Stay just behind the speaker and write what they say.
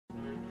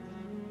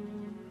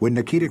When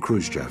Nikita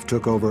Khrushchev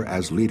took over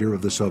as leader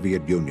of the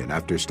Soviet Union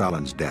after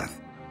Stalin's death,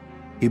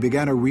 he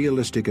began a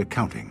realistic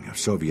accounting of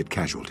Soviet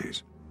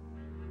casualties.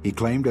 He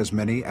claimed as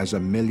many as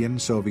 1 million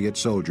Soviet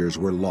soldiers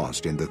were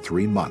lost in the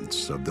 3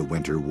 months of the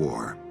Winter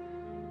War.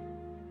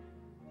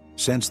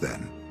 Since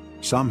then,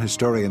 some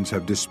historians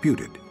have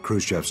disputed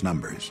Khrushchev's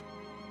numbers.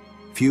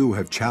 Few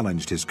have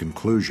challenged his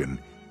conclusion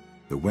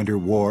the Winter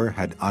War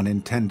had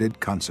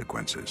unintended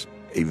consequences.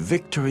 A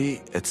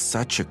victory at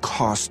such a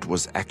cost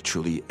was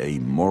actually a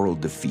moral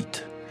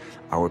defeat.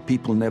 Our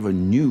people never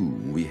knew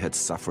we had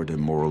suffered a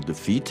moral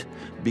defeat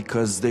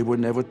because they were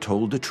never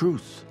told the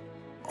truth.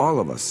 All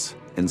of us,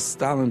 and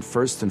Stalin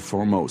first and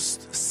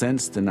foremost,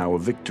 sensed in our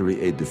victory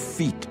a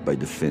defeat by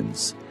the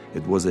Finns.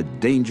 It was a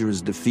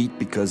dangerous defeat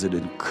because it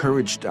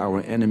encouraged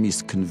our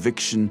enemy's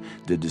conviction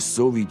that the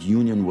Soviet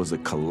Union was a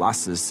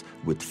colossus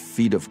with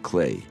feet of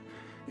clay.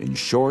 In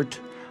short,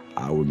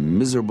 our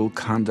miserable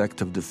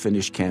conduct of the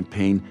Finnish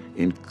campaign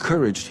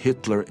encouraged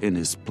Hitler in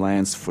his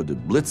plans for the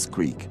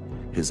Blitzkrieg,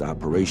 his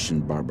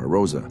Operation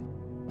Barbarossa.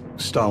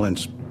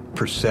 Stalin's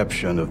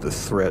perception of the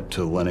threat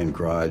to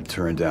Leningrad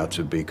turned out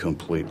to be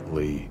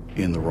completely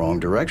in the wrong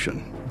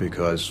direction,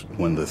 because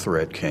when the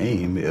threat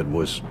came, it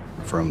was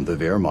from the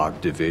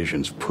Wehrmacht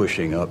divisions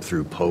pushing up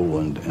through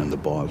Poland and the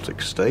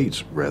Baltic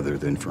states rather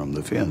than from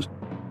the Finns.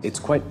 It's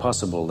quite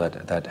possible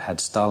that had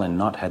Stalin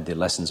not had the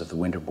lessons of the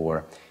Winter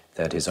War,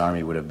 that his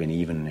army would have been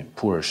even in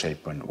poorer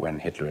shape when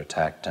Hitler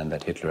attacked, and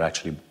that Hitler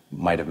actually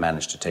might have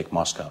managed to take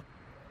Moscow.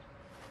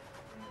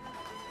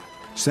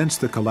 Since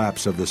the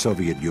collapse of the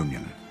Soviet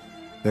Union,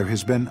 there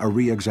has been a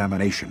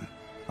re-examination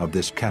of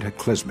this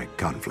cataclysmic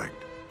conflict.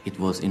 It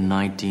was in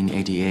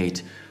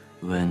 1988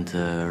 when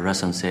the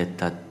Russians said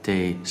that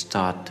they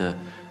start the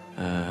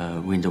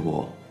Winter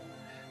War.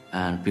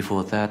 And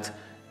before that,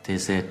 they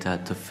said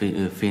that the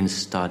Finns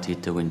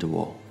started the Winter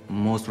War.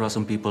 Most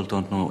Russian people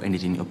don't know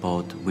anything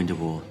about Winter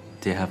War.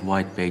 They have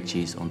white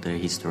pages on their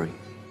history.